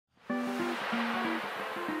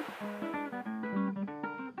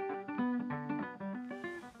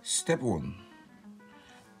Step 1.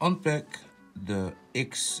 Unpack the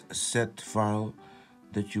XZ file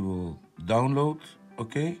that you will download,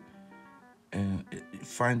 okay?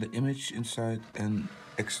 Find the image inside and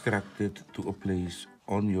extract it to a place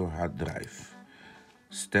on your hard drive.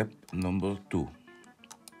 Step number 2.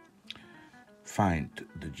 Find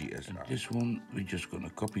the GSI. And this one we're just gonna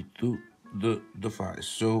copy to the device.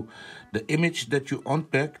 So the image that you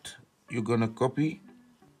unpacked, you're gonna copy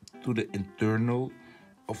to the internal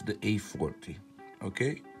of the A40,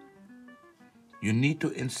 okay? You need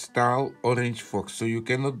to install Orange Fox, so you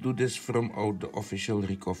cannot do this from the official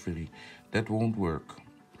recovery. That won't work.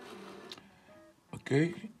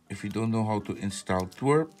 Okay, if you don't know how to install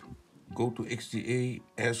Twerp, go to XDA,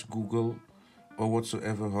 ask Google or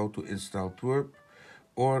whatsoever how to install Twerp,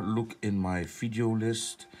 or look in my video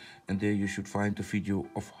list, and there you should find a video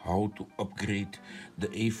of how to upgrade the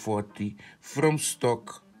A40 from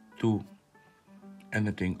stock to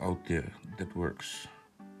anything out there that works.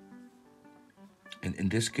 And in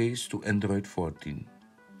this case to Android 14.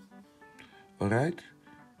 Alright?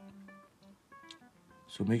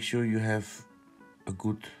 So make sure you have a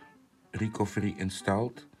good recovery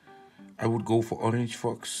installed. I would go for Orange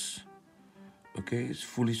Fox. Okay, it's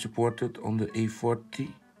fully supported on the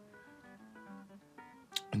A40.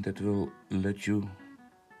 And that will let you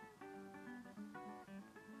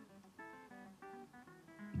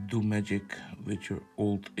do magic with your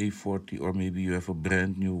old A40, or maybe you have a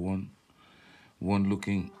brand new one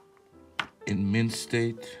looking in mint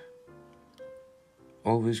state.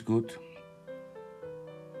 Always good.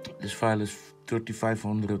 This file is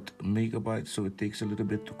 3500 megabytes, so it takes a little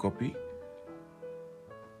bit to copy.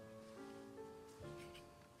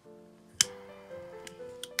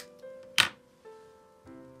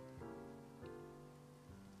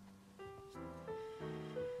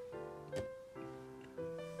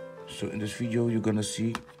 So in this video you're gonna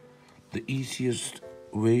see the easiest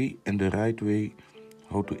way and the right way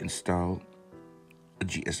how to install a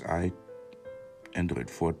GSI Android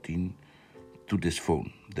 14 to this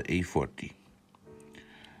phone, the A40.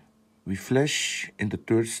 We flash in the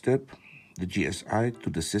third step the GSI to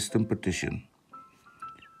the system partition.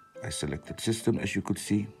 I selected system, as you could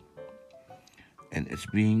see, and it's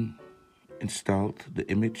being installed, the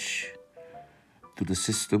image, to the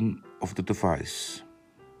system of the device,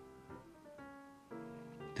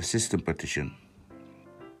 the system partition.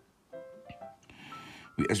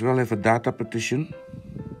 We as well have a data partition,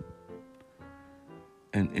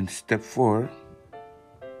 and in step 4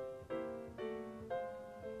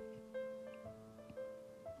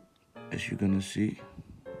 as you're gonna see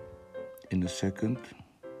in a second,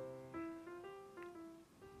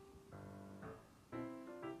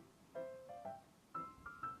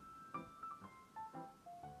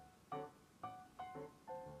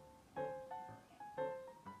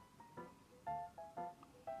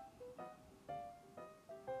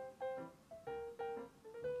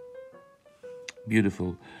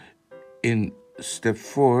 beautiful. In step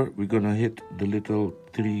 4 we're gonna hit the little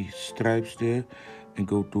 3 stripes there and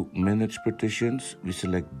go to manage partitions. We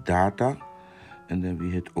select data and then we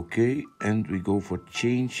hit OK, and we go for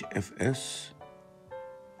change FS.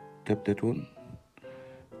 Tap that one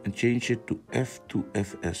and change it to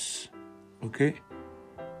F2FS. Okay,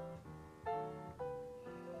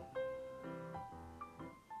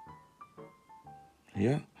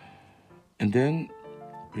 yeah, and then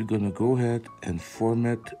we're gonna go ahead and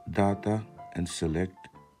format data and select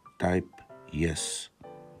type yes.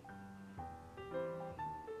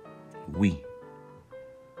 Oui.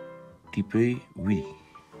 Type oui.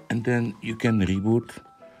 And then you can reboot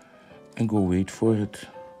and go wait for it.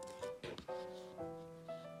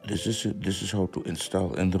 This is it. This is how to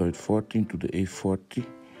install Android 14 to the A40.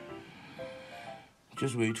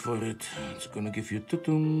 Just wait for it. It's gonna give you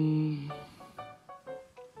tutum.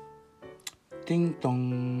 Ding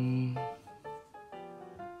dong.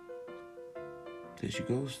 There she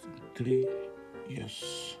goes. 3.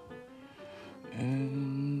 Yes.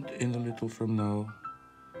 And in a little from now,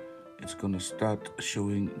 it's gonna start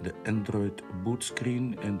showing the Android boot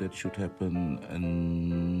screen, and that should happen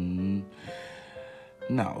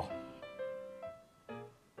now.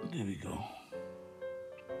 There we go.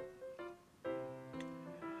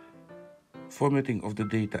 Formatting of the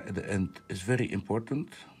data at the end is very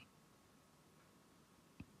important.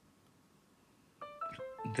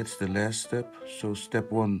 That's the last step. So step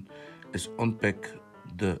 1 is unpack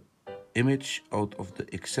the image out of the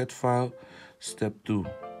XZ file. Step 2,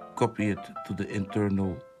 copy it to the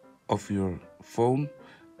internal of your phone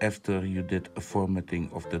after you did a formatting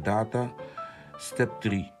of the data. Step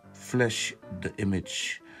 3, flash the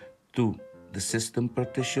image to the system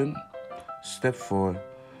partition. Step 4,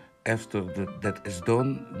 After that is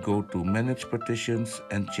done, go to Manage Partitions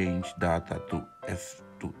and change data to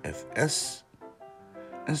FS.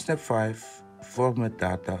 And step 5, format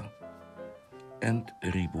data and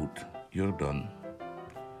reboot. You're done.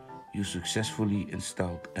 You successfully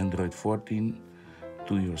installed Android 14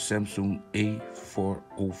 to your Samsung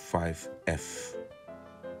A405F,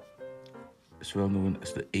 as well known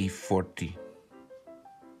as the A40.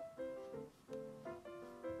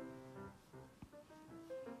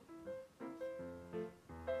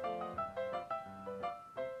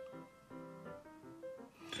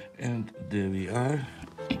 And there we are.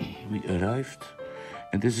 We arrived.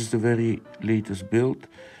 And this is the very latest build.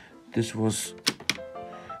 This was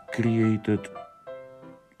created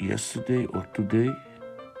yesterday or today.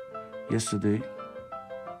 Yesterday.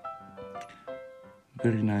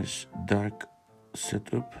 Very nice dark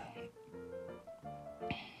setup.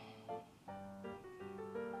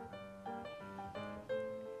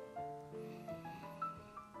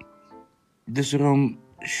 This ROM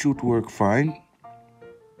should work fine,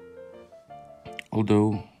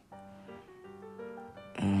 although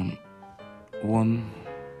one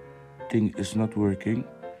thing is not working,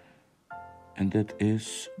 and that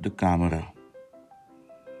is the camera.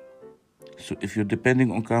 So if you're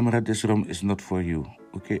depending on camera, this ROM is not for you.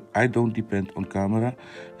 Okay, I don't depend on camera,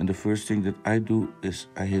 and the first thing that I do is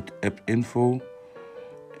I hit app info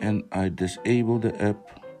and I disable the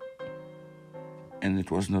app, and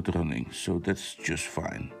it was not running, so that's just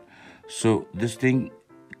fine. So this thing,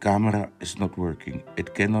 camera is not working.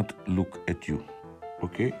 It cannot look at you.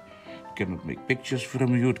 Okay, it cannot make pictures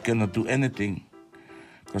from you. It cannot do anything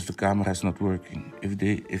because the camera is not working.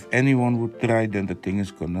 If anyone would try, then the thing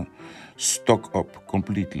is gonna stock up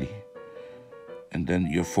completely, and then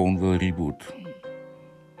your phone will reboot.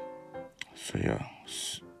 So yeah,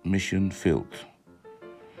 mission failed.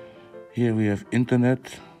 Here we have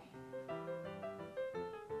internet,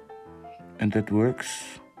 and that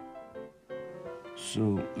works.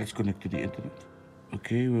 So let's connect to the internet.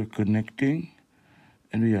 Okay, we're connecting,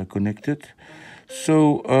 and we are connected.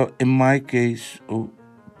 So in my case,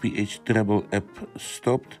 PH Treble app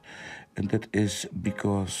stopped, and that is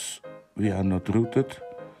because we are not rooted.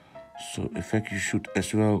 So in fact you should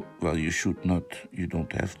as well, you should not, you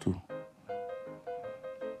don't have to.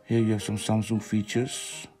 Here you have some Samsung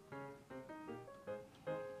features.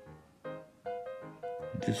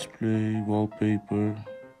 Display, wallpaper.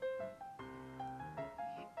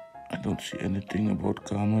 I don't see anything about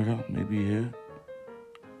camera, maybe here.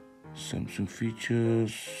 Samsung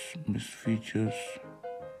features, Misc features.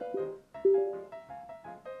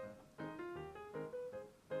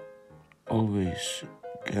 Always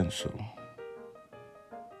cancel.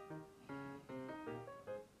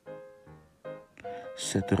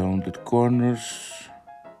 Set rounded corners.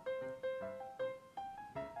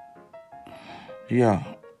 Yeah,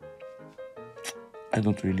 I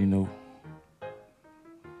don't really know.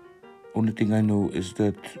 Only thing I know is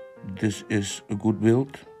that this is a good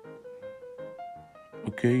build.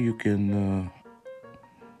 Okay, you can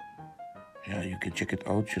you can check it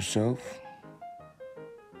out yourself.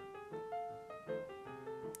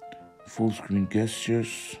 Full screen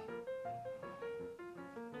gestures.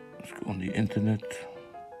 Let's go on the internet.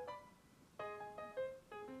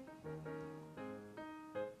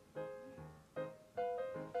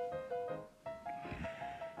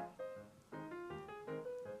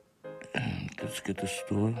 And let's get the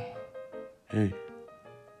store. Hey.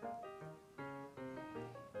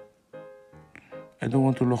 I don't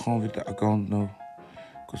want to log on with the account now,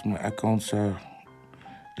 because my accounts are a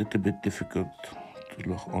little bit difficult to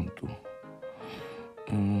log on to.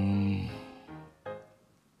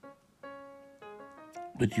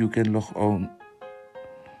 But you can log on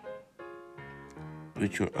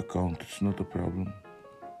with your account, it's not a problem.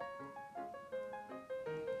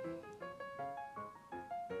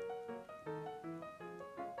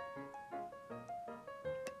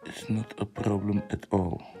 It's not a problem at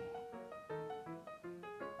all.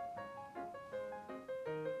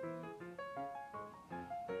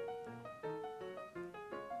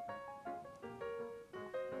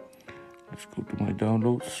 Let's go to my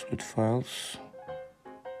downloads with files.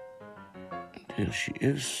 And there she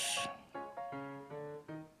is.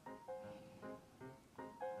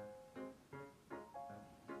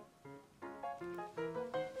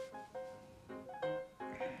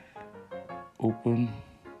 Open.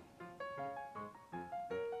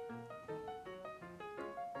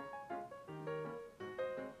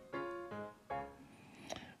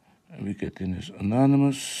 And we get in as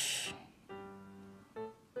anonymous.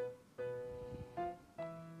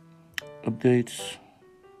 Updates.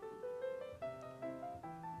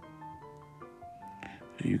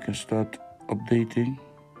 You can start updating.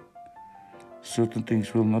 Certain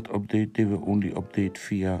things will not update, they will only update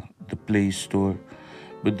via the Play Store.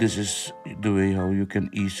 But this is the way how you can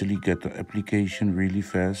easily get the application really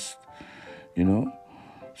fast, you know.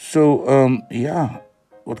 So yeah,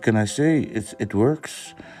 what can I say? It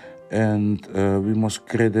works, and we must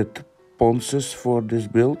credit Ponces for this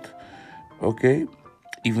build. Okay,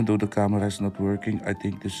 even though the camera is not working, I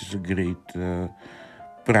think this is a great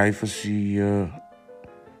privacy.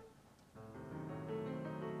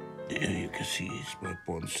 Yeah, you can see it's by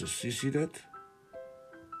Ponces. You see that?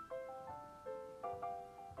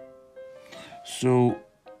 So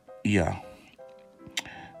yeah,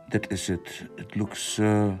 that is it. It looks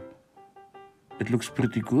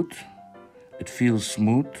pretty good. It feels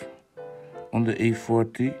smooth on the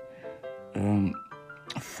A40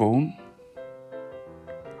 phone.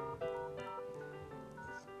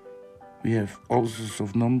 We have all sorts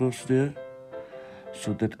of numbers there,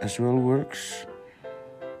 so that as well works.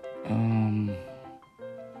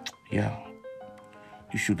 Yeah,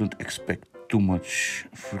 you shouldn't expect too much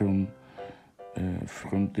from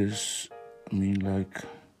this. I mean, like,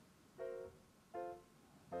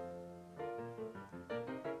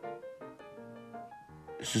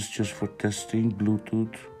 this is just for testing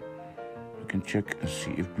Bluetooth. You can check and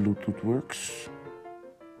see if Bluetooth works.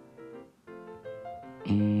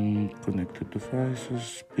 Connected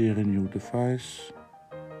devices, pair a new device.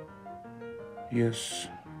 Yes,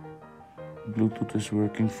 Bluetooth is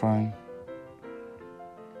working fine.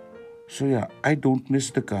 So yeah, I don't miss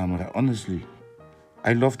the camera, honestly.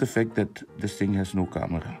 I love the fact that this thing has no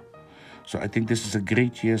camera. So I think this is a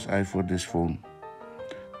great GSI for this phone.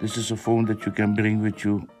 This is a phone that you can bring with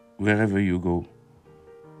you wherever you go.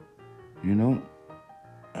 You know,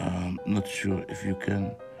 not sure if you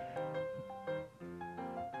can.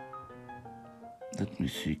 Let me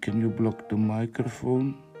see, can you block the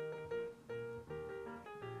microphone?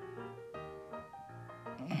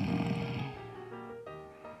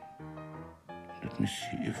 Let me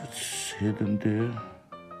see if it's hidden there.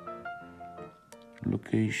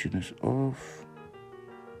 Location is off.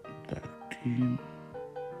 Dark theme.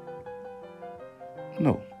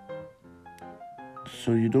 No.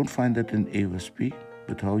 So you don't find that in AOSP,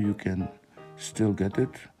 but how you can still get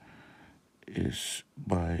it is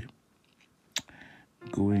by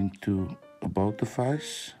going to About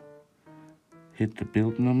Device, hit the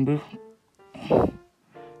build number.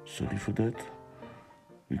 Sorry for that.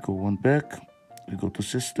 We go one back, we go to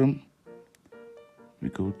System, we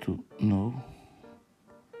go to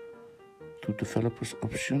to Developers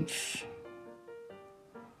Options.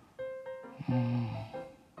 Am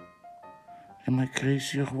I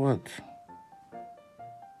crazy or what?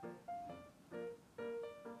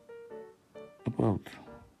 About.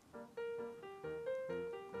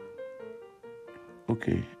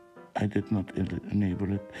 Okay, I did not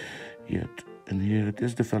enable it yet. And here it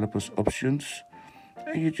is, Developers Options.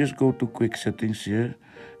 And you just go to Quick Settings here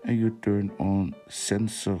and you turn on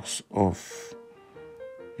Sensors Off.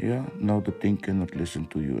 Yeah, now the thing cannot listen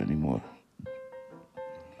to you anymore.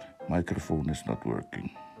 Microphone is not working.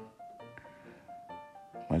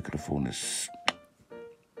 Microphone is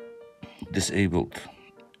disabled.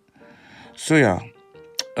 So yeah,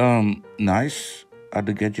 nice. Are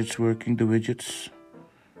the gadgets working, the widgets?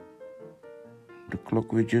 The clock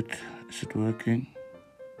widget, is it working?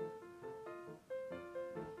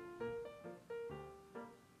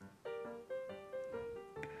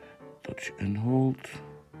 Touch and hold.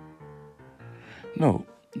 No,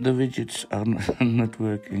 the widgets are not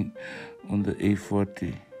working on the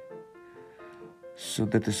A40. So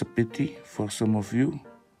that is a pity for some of you.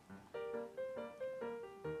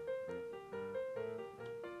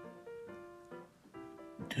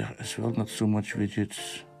 There are as well not so much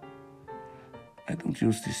widgets. I don't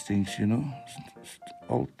use these things, you know. It's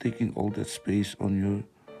all taking all that space on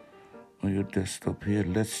your desktop here.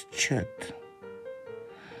 Let's chat.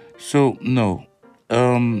 So no,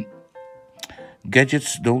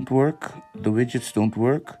 gadgets don't work. The widgets don't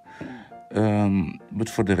work. But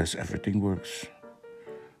for the rest, everything works.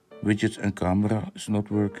 Widgets and camera is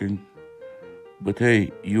not working. But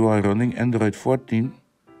hey, you are running Android 14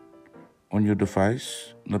 on your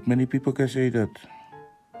device. Not many people can say that.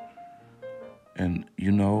 And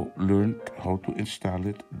you now learned how to install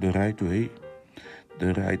it the right way,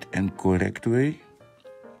 the right and correct way.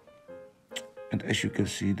 And as you can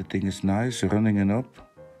see, the thing is nice, running and up.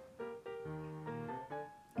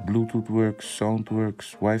 Bluetooth works, sound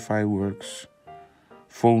works, Wi-Fi works,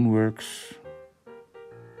 phone works.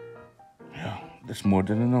 Yeah, that's more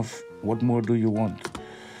than enough. What more do you want?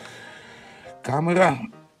 Camera,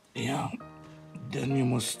 yeah, then you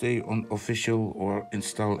must stay on official or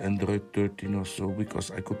install Android 13 or so,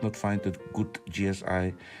 because I could not find a good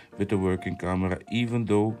GSI with a working camera, even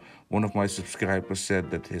though one of my subscribers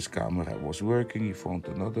said that his camera was working. He found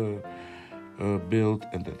another build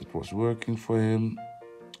and that it was working for him.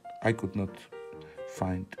 I could not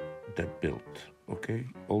find that build. Okay,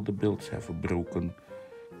 all the builds have a broken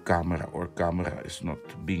camera, or camera is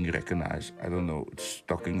not being recognized. I don't know, it's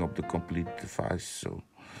stocking up the complete device. So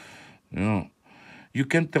you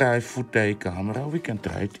can try Huawei camera. We can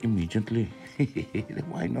try it immediately.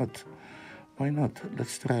 Why not? Why not?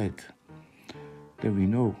 Let's try it. Then we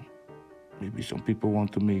know. Maybe some people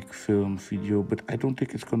want to make film, video, but I don't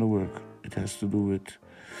think it's gonna work. It has to do with.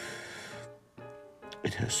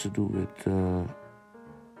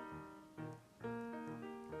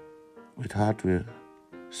 With hardware,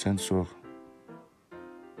 sensor,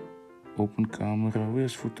 open camera.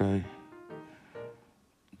 Where's Huawei?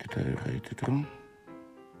 Did I write it wrong?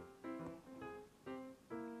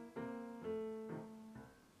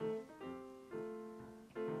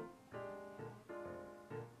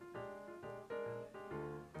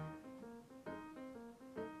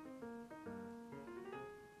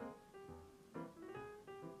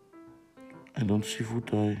 I don't see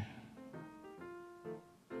Huawei,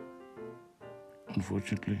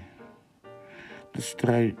 unfortunately. Let's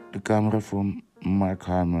try the camera from Mark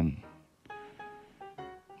Harmon.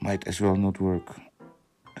 Might as well not work.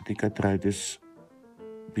 I think I tried this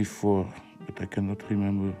before, but I cannot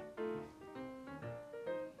remember.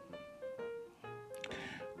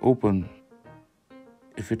 Open.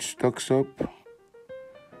 If it stocks up,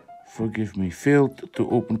 forgive me. Failed to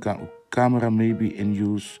open camera may be in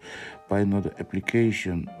use by another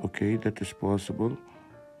application. Okay, that is possible.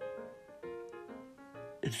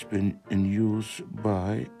 It's been in use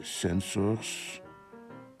by sensors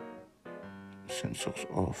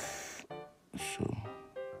off. So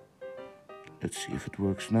let's see if it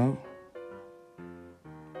works now.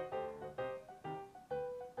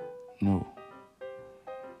 No.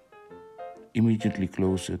 Immediately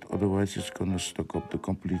close it, otherwise it's gonna stock up the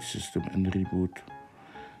complete system and reboot.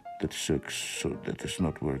 That sucks, so that is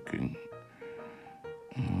not working.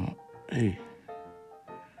 Hey,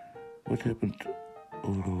 what happened,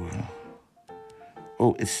 Aurora?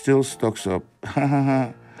 Oh, it still stocks up.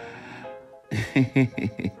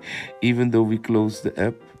 Even though we closed the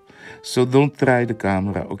app. So don't try the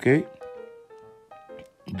camera, okay?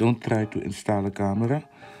 Don't try to install a camera.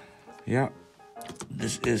 Yeah,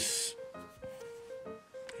 this is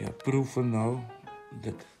proven now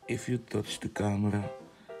that if you touch the camera,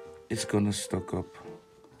 it's gonna stock up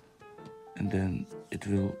and then it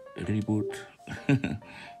will reboot.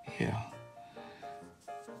 Yeah,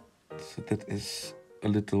 so that is a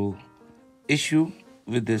little issue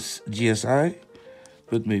with this GSI,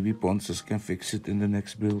 but maybe Ponces can fix it in the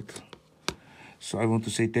next build. So I want to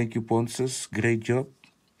say thank you, Ponces. Great job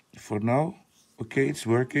for now. Okay, it's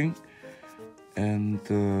working, and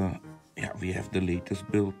yeah, we have the latest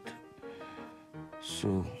build.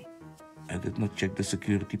 So I did not check the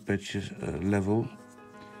security patch level.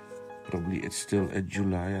 Probably it's still at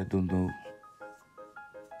July, I don't know.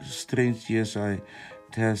 Strange GSI.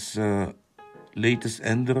 It has latest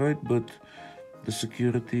Android, but the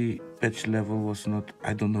security patch level was not,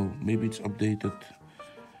 I don't know, maybe it's updated.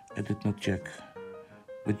 I did not check,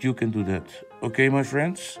 but you can do that. Okay, my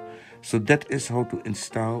friends, so that is how to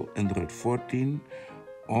install Android 14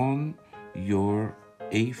 on your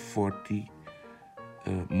A40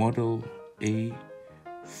 model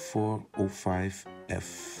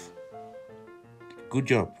A405F. Good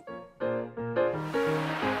job.